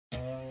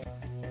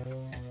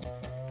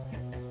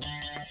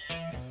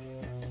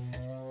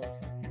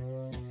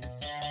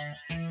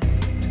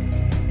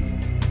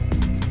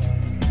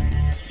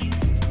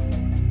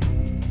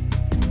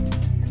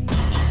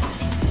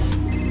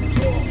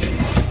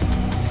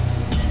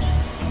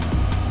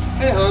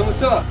Hey, hon,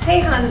 what's up?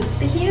 Hey, hon,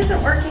 the heat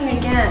isn't working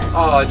again.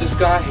 Oh, I just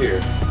got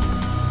here.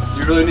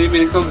 You really need me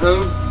to come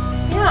home?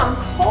 Yeah, I'm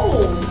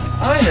cold.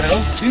 I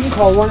know. You can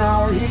call 1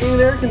 Hour Heating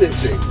and Air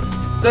Conditioning.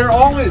 They're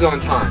always on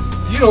time.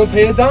 You don't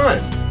pay a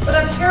dime. But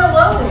I'm here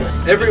alone.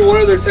 Every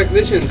one of their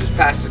technicians has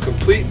passed a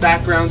complete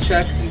background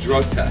check and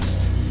drug test.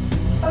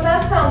 Oh,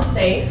 that sounds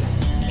safe.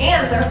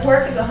 And their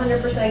work is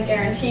 100%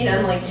 guaranteed,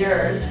 unlike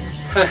yours.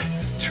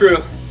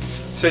 True.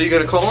 So you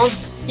gonna call them?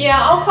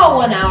 Yeah, I'll call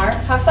 1 Hour.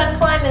 Have fun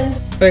climbing.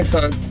 Thanks,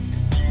 hon.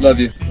 Love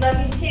you. Love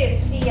you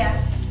too. See ya.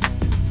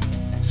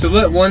 So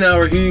let 1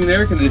 Hour Heating and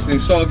Air Conditioning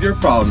solve your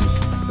problems,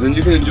 and then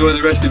you can enjoy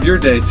the rest of your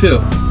day too.